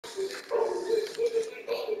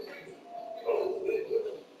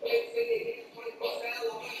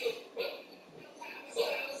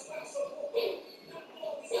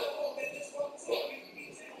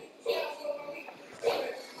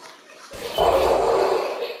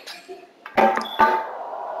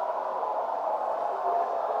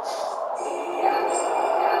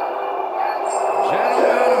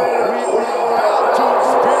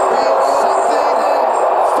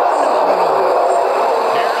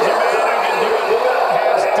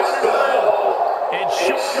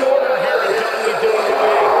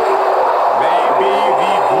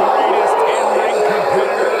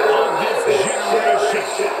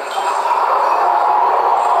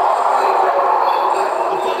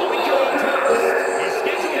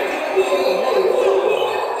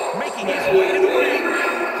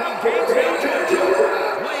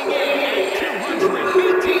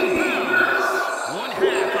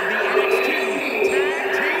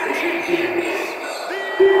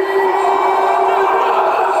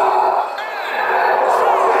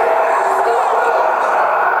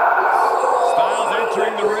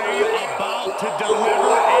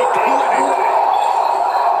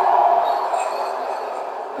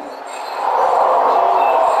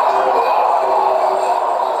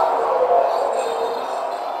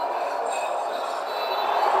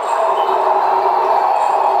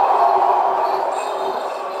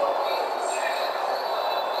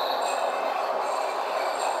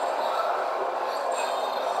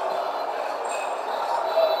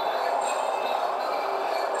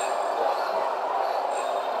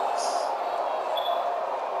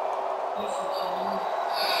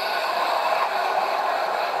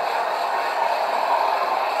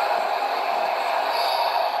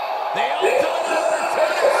The ultimate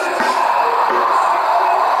opportunist.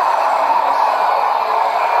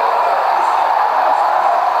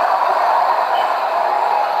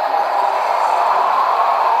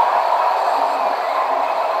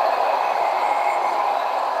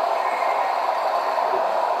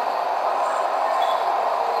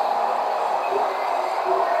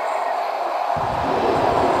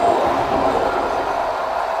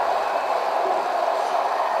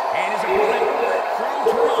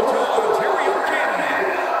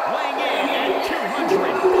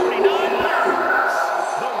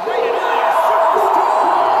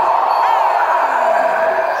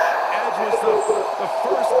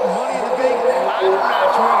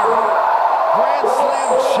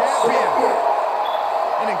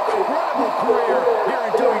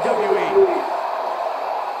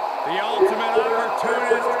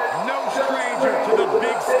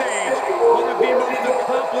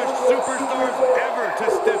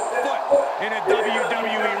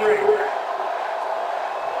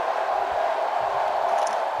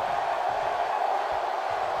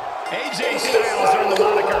 AJ Styles earned the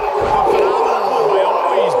moniker, a phenomenal one by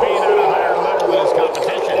always being at a higher level than his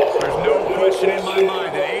competition. There's no question in my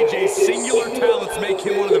mind that AJ's singular talents make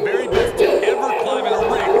him one of the very best to ever climb in a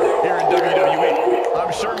ring here in WWE.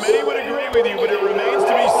 I'm sure many would agree with you, but it remains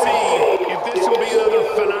to be seen if this will be another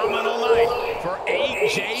phenomenal night for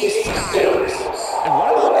AJ Styles. And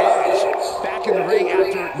what about Edge? Back in the ring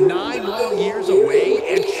after 9 long years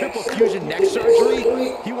away and triple fusion neck surgery,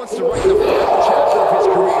 he wants to write the final chapter of his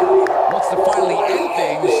career. Wants to finally end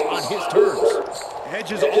things on his terms. Edge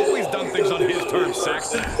has always done things on his terms,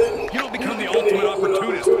 Saxton. You don't become the ultimate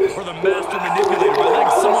opportunist or the master manipulator by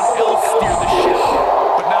letting someone else steer the ship.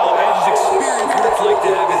 But now Edge has experienced what it's like to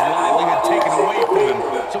have his livelihood taken away from him,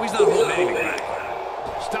 so he's not holding anything back.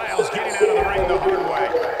 Styles getting out of the ring the hard way.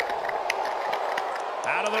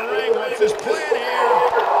 Out of the ring, what's his plan here?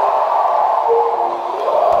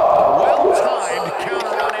 Well-timed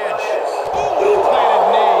counter on Edge. Oh, well-planted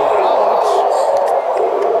knee. Ouch.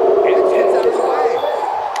 Edge gets out of the way.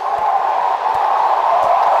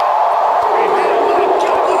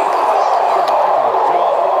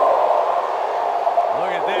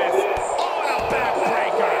 Look at this. Oh, and a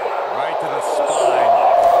backbreaker. Right to the spine.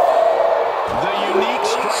 The unique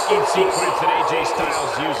striking sequence that AJ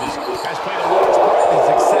Styles uses has played a large part in his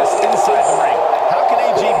success inside the ring. How can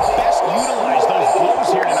AJ best utilize those blows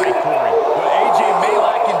here tonight, Corey? What AJ may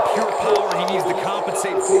lack in pure power, he needs to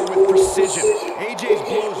compensate for with precision. AJ's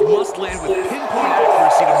blows must land with pinpoint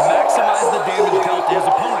accuracy to maximize the damage dealt to his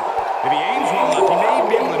opponent. If he aims well enough, he may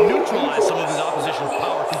be able to neutralize some of his opposition's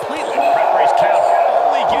power completely. Rep race count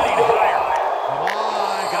only getting higher. Come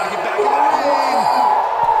on, gotta get back in the ring.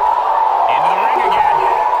 Into the ring again.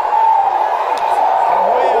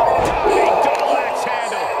 Way up top, a double axe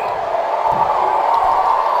handle.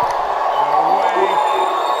 Away.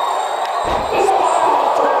 Spiral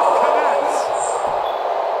tap connects.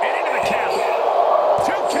 And into the count.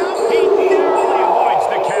 2 count. He narrowly avoids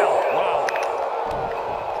the count. Wow.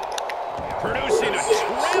 Producing a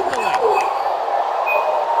trampling.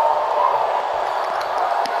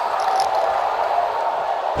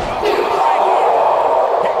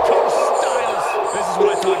 Here comes Styles. This is what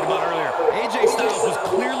I talked about earlier. AJ Styles was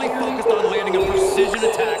clearly focused on landing a precision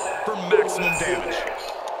attack for maximum damage.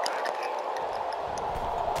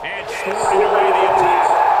 And thwarting away the attack.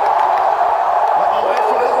 Away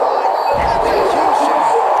from the line. Execution.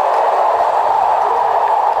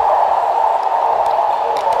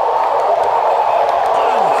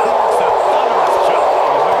 Uncorks a thunderous chop.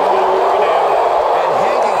 He's looking a little worried now. And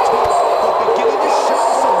hanging tough, but beginning to show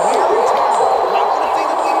some wear and tear. Like the thing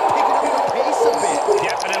that we're picking up the pace a bit.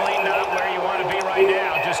 Definitely not where you want to be right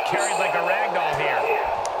now. Just carried like a rag doll here.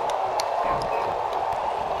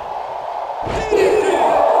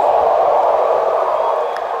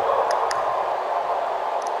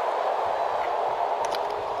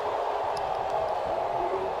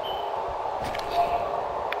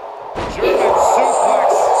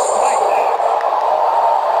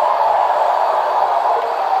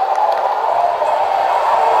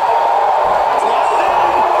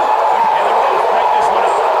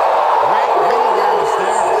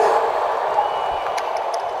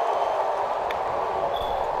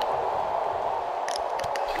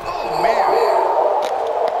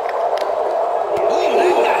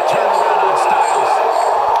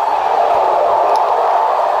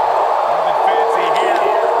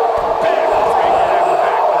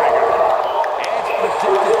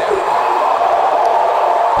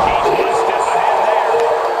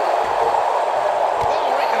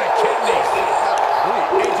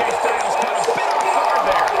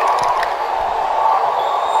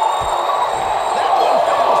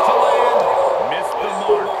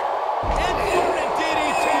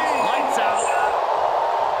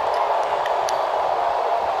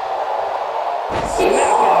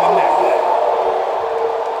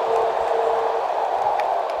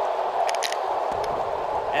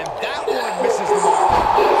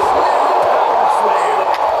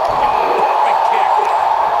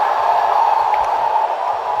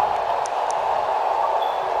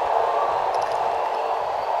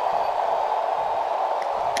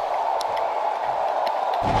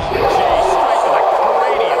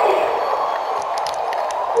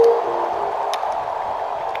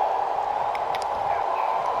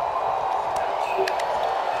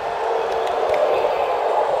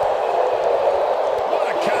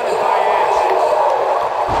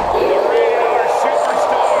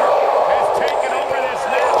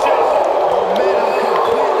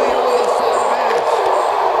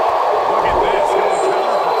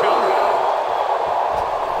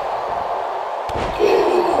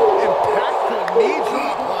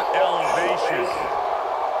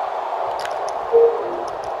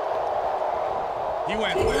 He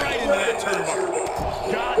went right into that turnbuckle.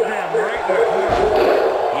 Got them right in the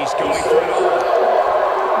corner. He's going for it all.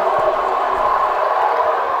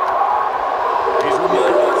 He's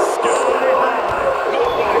remarkable. Sky high.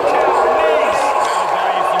 Oh, what a counter knees. That'll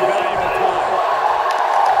buy you some valuable time.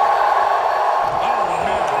 Oh,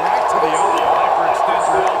 man, right to the elbow. Hyperextends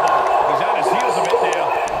her elbow. He's on his heels a bit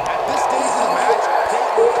now. At this stage of the match, they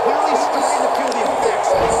are clearly starting to feel the effects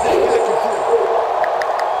of this back and forth.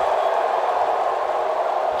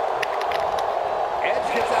 Edge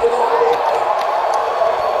gets out of the way.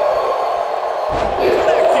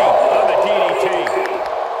 Connecting on the DDT.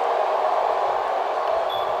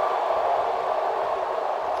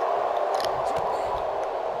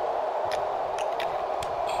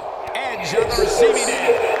 Edge on the receiving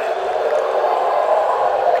end.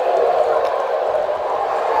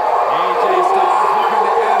 AJ Styles looking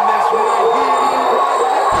to end this right here.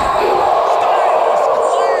 Styles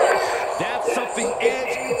clash. That's something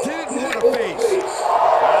Edge didn't want to face.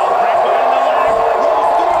 Styles break behind the leg.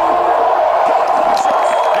 Rolls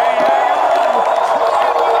through. Hey, hang on.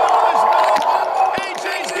 Trying with all his might.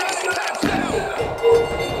 AJ's got it. Taps out.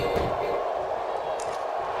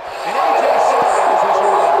 And AJ Styles is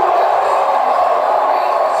your winner.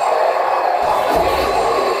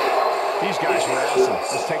 These guys were awesome.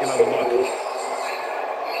 Let's take another look.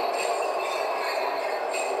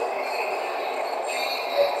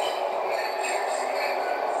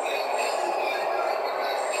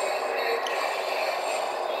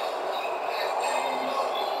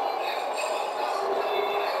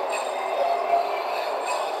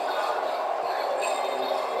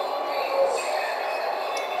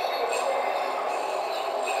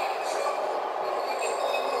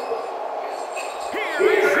 Here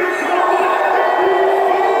is your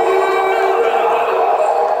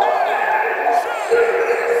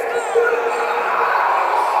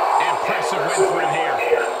impressive win for him here.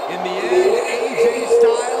 In the end, AJ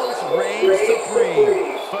Styles reigns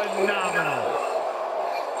supreme. Phenomenal.